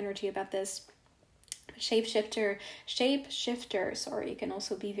Gemini energy about this. Shapeshifter, sorry, can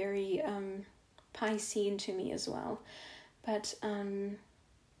also be very Piscean to me as well. But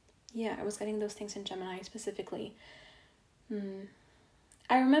yeah, I was getting those things in Gemini specifically.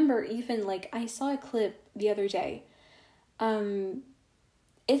 I remember even, like, I saw a clip the other day.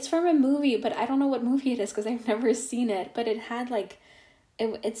 It's from a movie, but I don't know what movie it is because I've never seen it. But it had, like,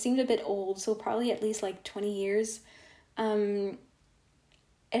 it seemed a bit old, so probably at least, like, 20 years.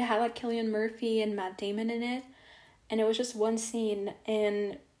 It had, like, Cillian Murphy and Matt Damon in it. And it was just one scene,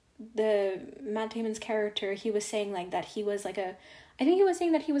 and Matt Damon's character, he was saying, like, that he was, like, I think he was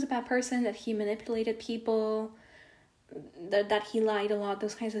saying that he was a bad person, that he manipulated people, that he lied a lot,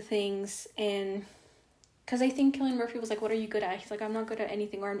 those kinds of things. And because I think Cillian Murphy was like, what are you good at? He's like, I'm not good at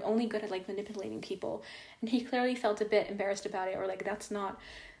anything, or I'm only good at, like, manipulating people. And he clearly felt a bit embarrassed about it, or, like, that's not,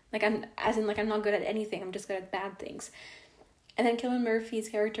 like, I'm not good at anything, I'm just good at bad things. And then Cillian Murphy's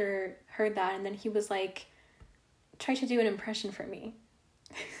character heard that, and then he was like, try to do an impression for me.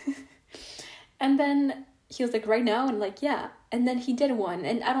 And then he was like, right now? And like, yeah. And then he did one,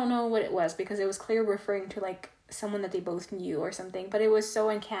 and I don't know what it was, because it was clearly referring to, like, someone that they both knew or something, but it was so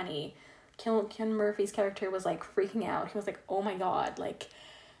uncanny. Cillian Murphy's character was, like, freaking out. He was like, oh my god, like,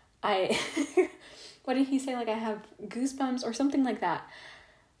 what did he say? Like, I have goosebumps or something like that.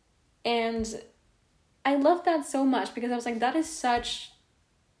 And I love that so much, because I was like, that is such,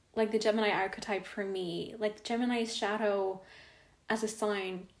 like, the Gemini archetype for me. Like, Gemini's shadow as a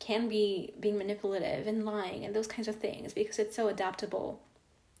sign can be being manipulative and lying and those kinds of things, because it's so adaptable.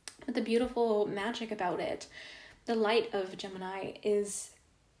 But the beautiful magic about it, the light of Gemini, is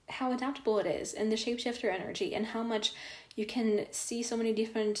how adaptable it is, and the shapeshifter energy, and how much you can meet so many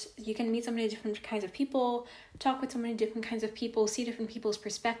different kinds of people, talk with so many different kinds of people, see different people's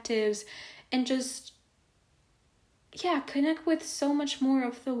perspectives, and just, yeah, connect with so much more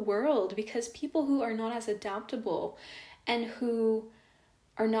of the world. Because people who are not as adaptable and who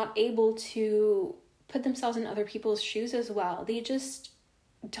are not able to put themselves in other people's shoes as well, they just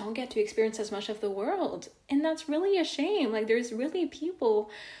don't get to experience as much of the world. And that's really a shame. Like, there's really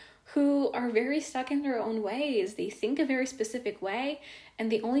people who are very stuck in their own ways. They think a very specific way,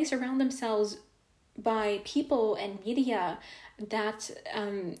 and they only surround themselves by people and media that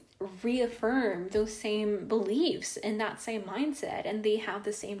reaffirm those same beliefs and that same mindset, and they have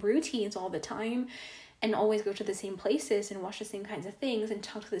the same routines all the time, and always go to the same places and watch the same kinds of things and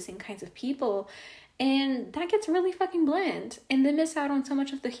talk to the same kinds of people. And that gets really fucking bland, and they miss out on so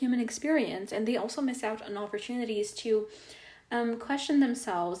much of the human experience, and they also miss out on opportunities to question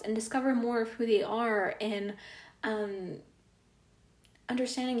themselves and discover more of who they are, and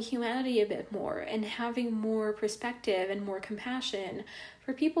understanding humanity a bit more, and having more perspective and more compassion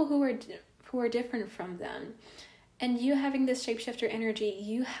for people who are different from them. And you having this shapeshifter energy,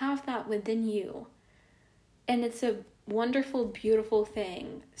 you have that within you, and it's a wonderful, beautiful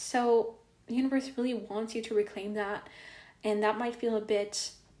thing. So the universe really wants you to reclaim that, and that might feel a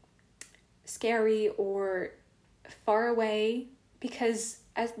bit scary or far away, because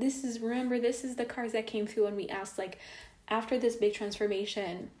this is the cards that came through when we asked, like, after this big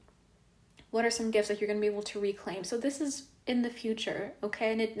transformation, what are some gifts that you're going to be able to reclaim? So this is in the future,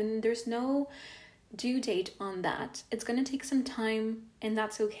 okay? And there's no due date on that. It's going to take some time, and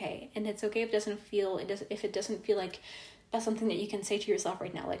that's okay. And it's okay if it doesn't feel like that's something that you can say to yourself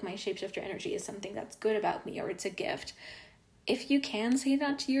right now, like my shapeshifter energy is something that's good about me, or it's a gift. If you can say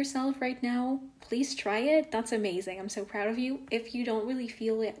that to yourself right now, please try it. That's amazing. I'm so proud of you. If you don't really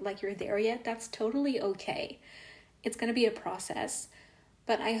feel it like you're there yet, that's totally okay. It's going to be a process.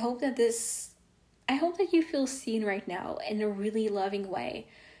 But I hope that you feel seen right now in a really loving way.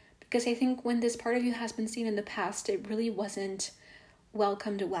 Because I think when this part of you has been seen in the past, it really wasn't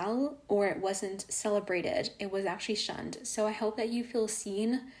welcomed well, or it wasn't celebrated. It was actually shunned. So I hope that you feel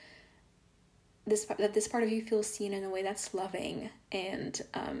seen, that this part of you feels seen in a way that's loving, and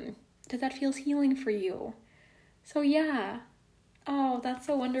that feels healing for you. So yeah. Oh, that's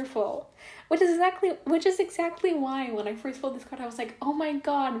so wonderful. Which is exactly why when I first pulled this card, I was like, oh my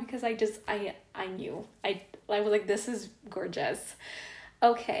god, because I knew. I was like, this is gorgeous.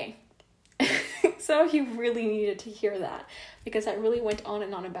 Okay. So you really needed to hear that, because I really went on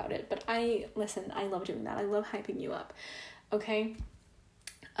and on about it. But I love doing that. I love hyping you up. Okay.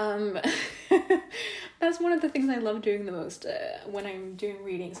 That's one of the things I love doing the most when I'm doing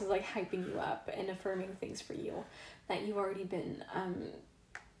readings, is like hyping you up and affirming things for you that you've already been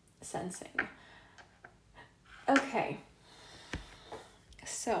sensing. Okay.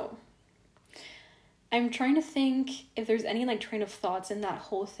 So I'm trying to think if there's any like train of thoughts in that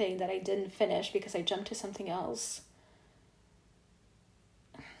whole thing that I didn't finish because I jumped to something else.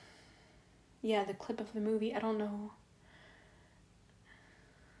 Yeah, the clip of the movie. I don't know.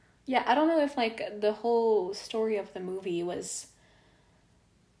 Yeah, I don't know if like the whole story of the movie was,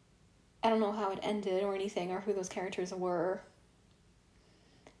 I don't know how it ended or anything, or who those characters were.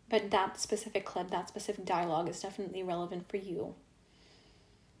 But that specific clip, that specific dialogue is definitely relevant for you.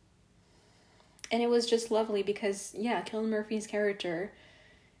 And it was just lovely because, yeah, Cillian Murphy's character,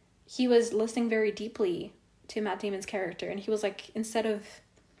 he was listening very deeply to Matt Damon's character. And he was like, instead of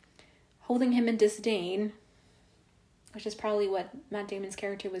holding him in disdain, which is probably what Matt Damon's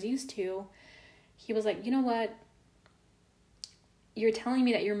character was used to, he was like, you know what? You're telling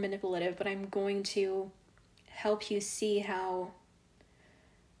me that you're manipulative, but I'm going to help you see how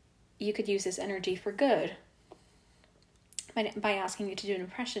you could use this energy for good. By asking you to do an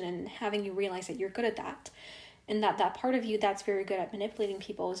impression and having you realize that you're good at that. And that part of you that's very good at manipulating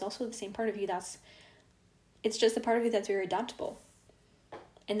people is also the same part of you it's just the part of you that's very adaptable.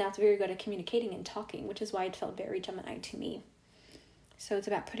 And that's very good at communicating and talking, which is why it felt very Gemini to me. So it's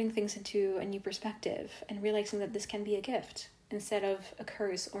about putting things into a new perspective and realizing that this can be a gift instead of a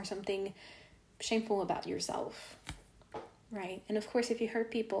curse or something shameful about yourself, right? And of course, if you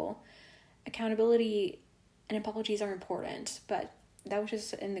hurt people, accountability and apologies are important, but that was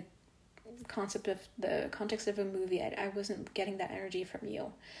just in the context of a movie. I wasn't getting that energy from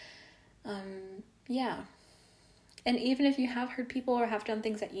you. Yeah. And even if you have hurt people or have done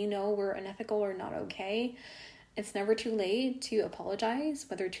things that you know were unethical or not okay, it's never too late to apologize,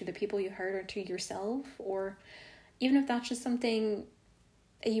 whether to the people you hurt or to yourself, or even if that's just something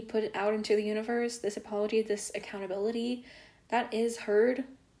you put out into the universe, this apology, this accountability, that is heard,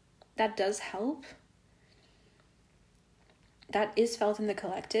 that does help. That is felt in the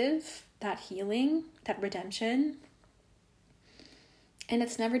collective, that healing, that redemption. And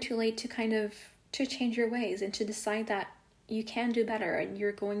it's never too late to change your ways and to decide that you can do better and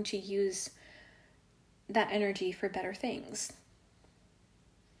you're going to use that energy for better things.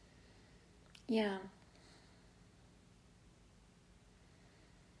 Yeah.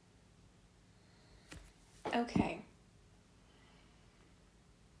 Okay.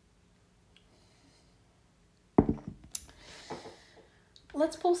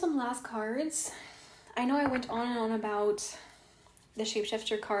 Let's pull some last cards. I know I went on and on about the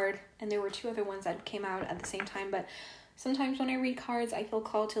shapeshifter card, and there were two other ones that came out at the same time, but sometimes when I read cards, I feel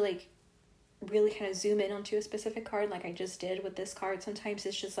called to like really kind of zoom in onto a specific card like I just did with this card. Sometimes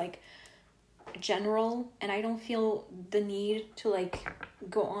it's just like general, and I don't feel the need to like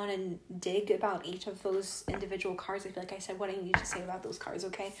go on and dig about each of those individual cards. I feel like I said what I need to say about those cards,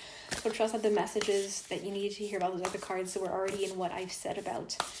 okay? So trust that the messages that you needed to hear about those other cards were already in what I've said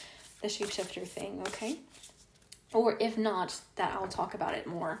about the shapeshifter thing, okay? Or if not, that I'll talk about it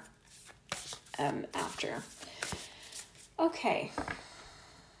more after. Okay.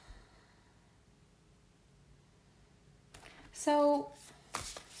 So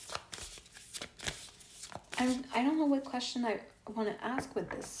I don't know what question I want to ask with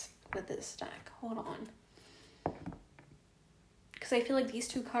this deck. Hold on. Because I feel like these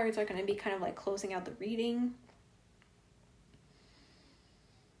two cards are going to be kind of like closing out the reading.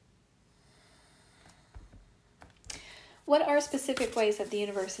 what are specific ways that the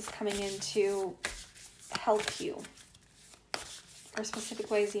universe is coming in to help you? Or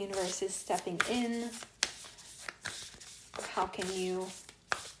specific ways the universe is stepping in? How can you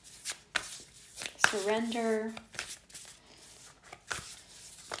surrender?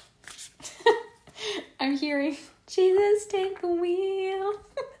 I'm hearing, Jesus, take the wheel.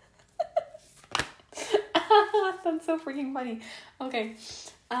 That's so freaking funny. Okay.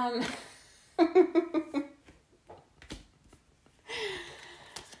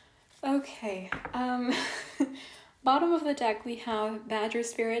 Okay. Bottom of the deck, we have Badger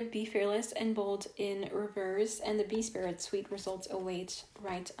Spirit, Be Fearless and Bold in reverse, and the Bee Spirit, Sweet Results Await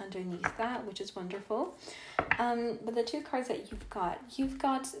right underneath that, which is wonderful. But the two cards that you've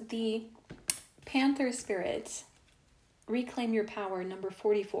got the Panther Spirit, Reclaim Your Power, number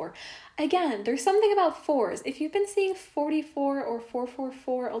 44. Again, there's something about fours. If you've been seeing 44 or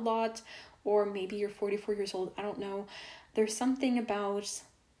 444 a lot, or maybe you're 44 years old, I don't know. There's something about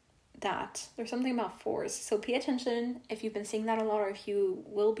that. There's something about fours. So pay attention if you've been seeing that a lot, or if you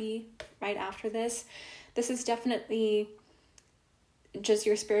will be right after this. This is definitely just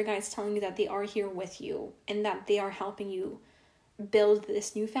your spirit guides telling you that they are here with you and that they are helping you build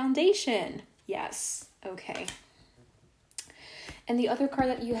this new foundation. Yes. Okay. And the other card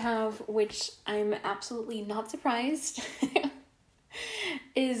that you have, which I'm absolutely not surprised,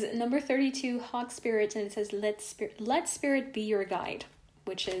 is number 32, Hawk Spirit, and it says, let spirit be your guide,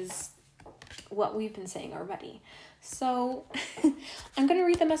 which is what we've been saying already. So I'm going to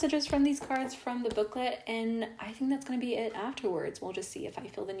read the messages from these cards from the booklet, and I think that's going to be it afterwards. We'll just see if I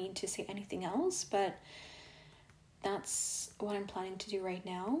feel the need to say anything else, but that's what I'm planning to do right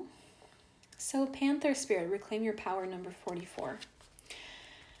now. So Panther Spirit, Reclaim Your Power, number 44.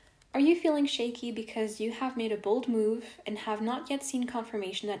 Are you feeling shaky because you have made a bold move and have not yet seen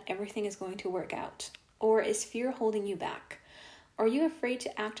confirmation that everything is going to work out? Or is fear holding you back? Are you afraid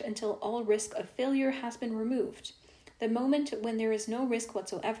to act until all risk of failure has been removed? The moment when there is no risk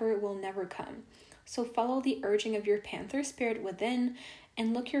whatsoever will never come. So follow the urging of your Panther Spirit within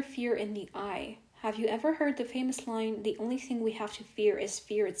and look your fear in the eye. Have you ever heard the famous line, the only thing we have to fear is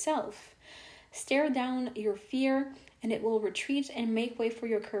fear itself? Stare down your fear and it will retreat and make way for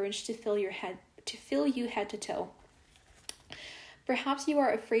your courage to fill you head to toe. Perhaps you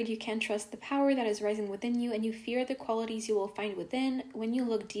are afraid you can't trust the power that is rising within you, and you fear the qualities you will find within when you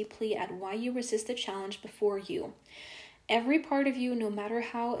look deeply at why you resist the challenge before you. Every part of you, no matter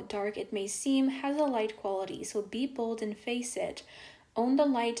how dark it may seem, has a light quality, so be bold and face it. Own the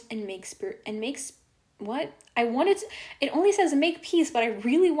light and what? It only says make peace, but I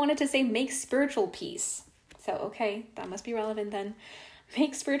really wanted to say make spiritual peace. So, okay, that must be relevant then.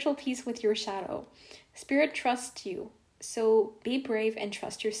 Make spiritual peace with your shadow. Spirit trusts you, so be brave and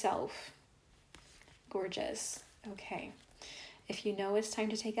trust yourself. Gorgeous. Okay. If you know it's time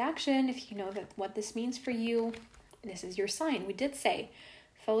to take action, if you know that what this means for you, this is your sign. We did say,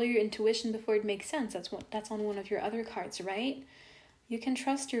 follow your intuition before it makes sense. That's on one of your other cards, right? You can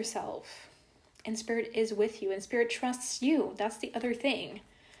trust yourself. And Spirit is with you, and Spirit trusts you. That's the other thing.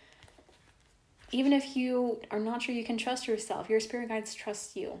 Even if you are not sure you can trust yourself, your spirit guides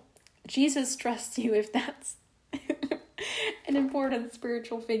trust you. Jesus trusts you, if that's an important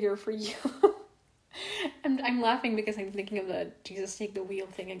spiritual figure for you. I'm laughing because I'm thinking of the Jesus take the wheel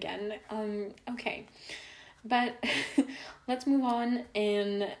thing again. Okay. But let's move on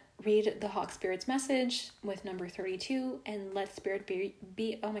and read the Hawk Spirit's message with number 32, and let Spirit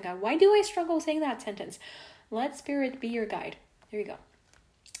be oh my god, why do I struggle saying that sentence? Let Spirit be your guide. There you go.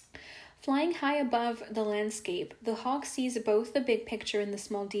 Flying high above the landscape, the hawk sees both the big picture and the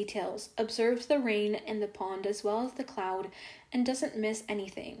small details, observes the rain and the pond as well as the cloud, and doesn't miss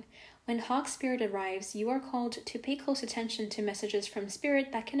anything. When Hawk Spirit arrives, you are called to pay close attention to messages from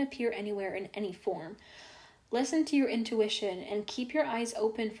Spirit that can appear anywhere in any form. Listen to your intuition and keep your eyes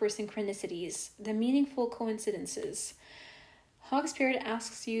open for synchronicities, the meaningful coincidences. Hawk Spirit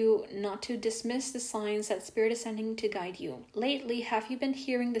asks you not to dismiss the signs that Spirit is sending to guide you. Lately, have you been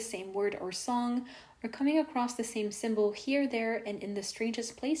hearing the same word or song, or coming across the same symbol here, there, and in the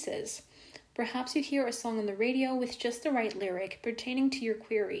strangest places? Perhaps you hear a song on the radio with just the right lyric pertaining to your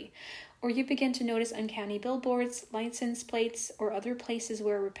query, or you begin to notice uncanny billboards, license plates, or other places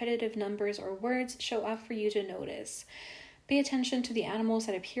where repetitive numbers or words show up for you to notice. Pay attention to the animals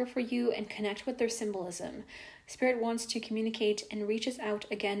that appear for you and connect with their symbolism. Spirit wants to communicate and reaches out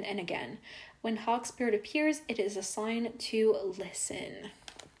again and again. When Hawk Spirit appears, it is a sign to listen.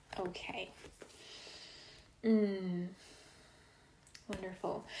 Okay.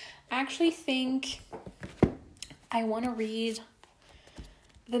 Wonderful. I actually think I want to read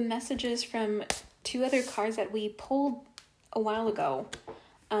the messages from two other cards that we pulled a while ago,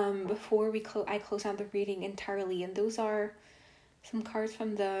 before I close out the reading entirely, and those are some cards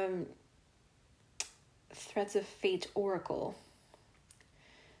from the Threads of Fate Oracle.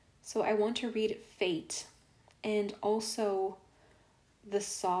 So I want to read Fate and also the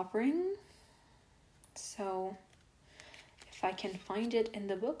Sovereign. So if I can find it in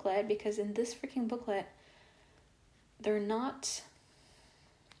the booklet, because in this freaking booklet, they're not,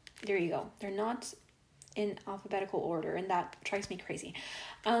 there you go, they're not in alphabetical order, and that drives me crazy.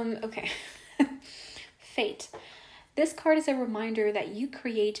 Okay. Fate. This card is a reminder that you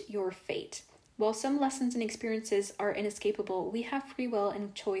create your fate. While some lessons and experiences are inescapable, we have free will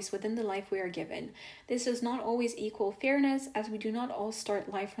and choice within the life we are given. This does not always equal fairness, as we do not all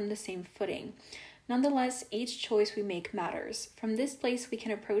start life from the same footing. Nonetheless, each choice we make matters. From this place, we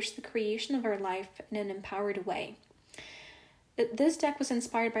can approach the creation of our life in an empowered way. This deck was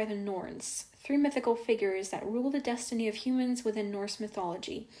inspired by the Norns, 3 mythical figures that rule the destiny of humans within Norse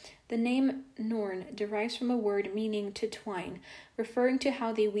mythology. The name Norn derives from a word meaning to twine, referring to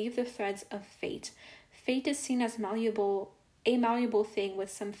how they weave the threads of fate. Fate is seen as a malleable thing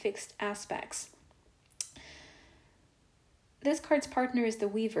with some fixed aspects. This card's partner is the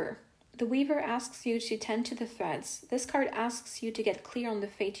Weaver. The Weaver asks you to tend to the threads. This card asks you to get clear on the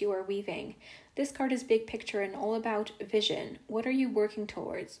fate you are weaving. This card is big picture and all about vision. What are you working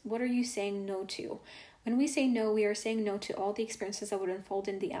towards? What are you saying no to? When we say no, we are saying no to all the experiences that would unfold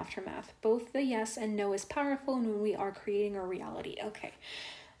in the aftermath. Both the yes and no is powerful when we are creating our reality. Okay,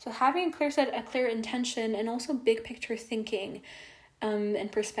 so having a clear intention and also big picture thinking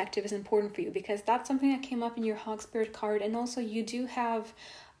and perspective is important for you, because that's something that came up in your Hog Spirit card. And also you do have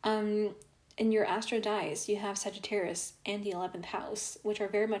in your Astro Dice, you have Sagittarius and the 11th house, which are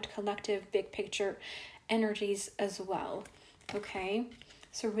very much collective, big picture energies as well. Okay,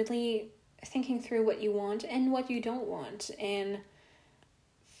 so really thinking through what you want and what you don't want, and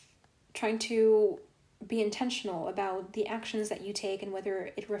trying to be intentional about the actions that you take and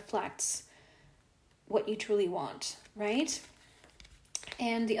whether it reflects what you truly want, right?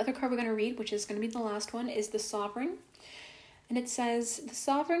 And the other card we're going to read, which is going to be the last one, is the Sovereign. And it says, the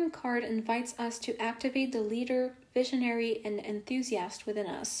Sovereign card invites us to activate the leader, visionary, and enthusiast within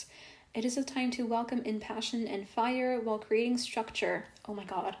us. It is a time to welcome in passion and fire while creating structure. Oh my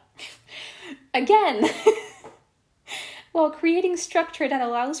God. Again. While creating structure that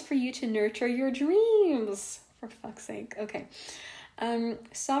allows for you to nurture your dreams. For fuck's sake. Okay.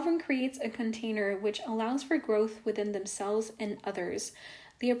 Sovereign creates a container which allows for growth within themselves and others.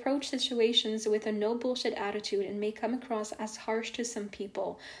 They approach situations with a no bullshit attitude and may come across as harsh to some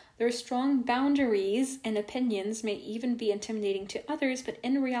people. Their strong boundaries and opinions may even be intimidating to others, but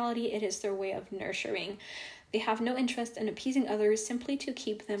in reality, it is their way of nurturing. They have no interest in appeasing others simply to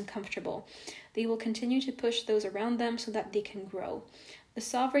keep them comfortable. They will continue to push those around them so that they can grow. The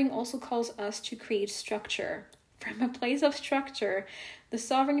Sovereign also calls us to create structure. From a place of structure, the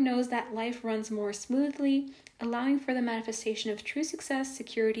Sovereign knows that life runs more smoothly, allowing for the manifestation of true success,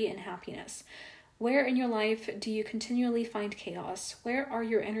 security, and happiness. Where in your life do you continually find chaos? Where are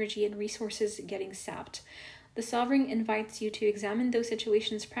your energy and resources getting sapped? The Sovereign invites you to examine those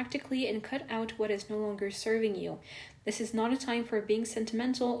situations practically and cut out what is no longer serving you. This is not a time for being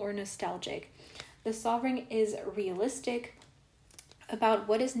sentimental or nostalgic. The Sovereign is realistic about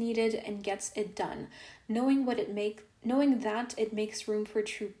what is needed and gets it done, knowing that it makes room for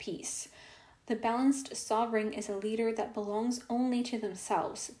true peace. The balanced Sovereign is a leader that belongs only to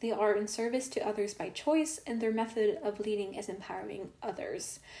themselves. They are in service to others by choice, and their method of leading is empowering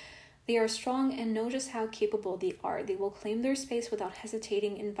others. They are strong and know just how capable they are. They will claim their space without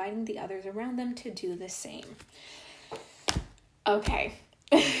hesitating, inviting the others around them to do the same. Okay.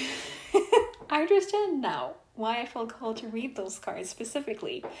 I understand now why I felt called to read those cards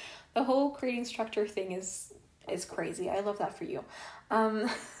specifically. The whole creating structure thing is crazy. I love that for you.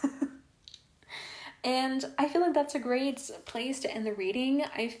 And I feel like that's a great place to end the reading.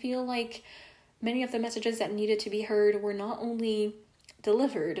 I feel like many of the messages that needed to be heard were not only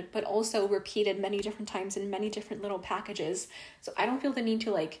delivered, but also repeated many different times in many different little packages. So I don't feel the need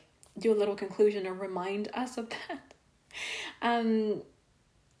to do a little conclusion or remind us of that.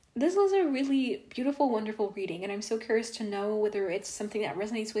 This was a really beautiful, wonderful reading, and I'm so curious to know whether it's something that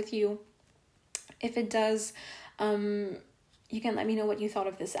resonates with you. If it does, you can let me know what you thought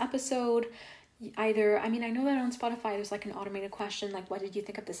of this episode. I know that on Spotify there's an automated question, what did you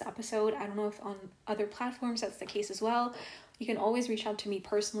think of this episode? I don't know if on other platforms that's the case as well. You can always reach out to me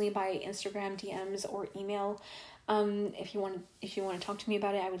personally by Instagram DMs or email. If you want to talk to me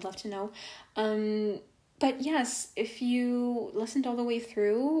about it, I would love to know. But yes, if you listened all the way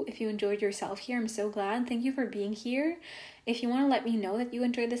through, if you enjoyed yourself here, I'm so glad. Thank you for being here. If you want to let me know that you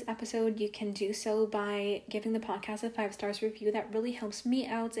enjoyed this episode, you can do so by giving the podcast a 5 stars review. That really helps me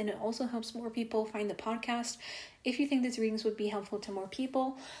out, and it also helps more people find the podcast. If you think these readings would be helpful to more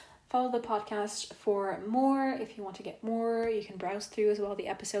people, follow the podcast for more. If you want to get more, you can browse through as well the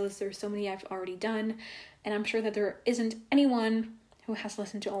episodes. There's so many I've already done, and I'm sure that there isn't anyone who has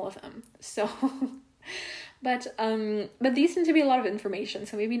listened to all of them. So but these seem to be a lot of information,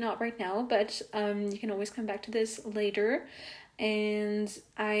 so maybe not right now, but you can always come back to this later. And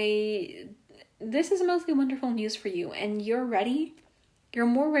this is mostly wonderful news for you, and you're ready. You're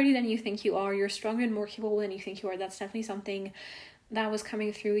more ready than you think you are. You're stronger and more capable than you think you are. That's definitely something that was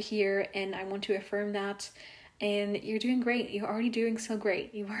coming through here, and I want to affirm that. And you're doing great. You're already doing so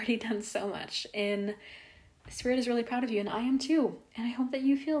great. You've already done so much, and Spirit is really proud of you, and I am too, and I hope that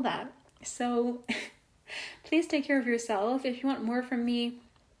you feel that. So please take care of yourself. If you want more from me,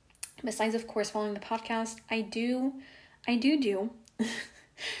 besides of course following the podcast, I do I do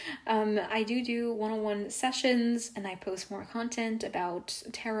one-on-one sessions, and I post more content about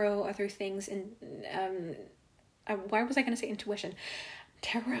tarot, other things, and why was I going to say intuition?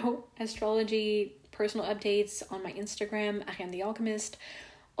 Tarot, astrology, personal updates on my Instagram, I am the Alchemist.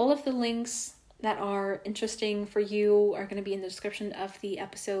 All of the links that are interesting for you are going to be in the description of the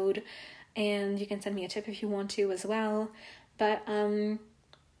episode, and you can send me a tip if you want to as well. But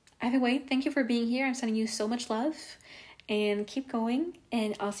either way, thank you for being here. I'm sending you so much love, and keep going,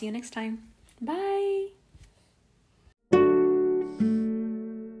 and I'll see you next time. Bye.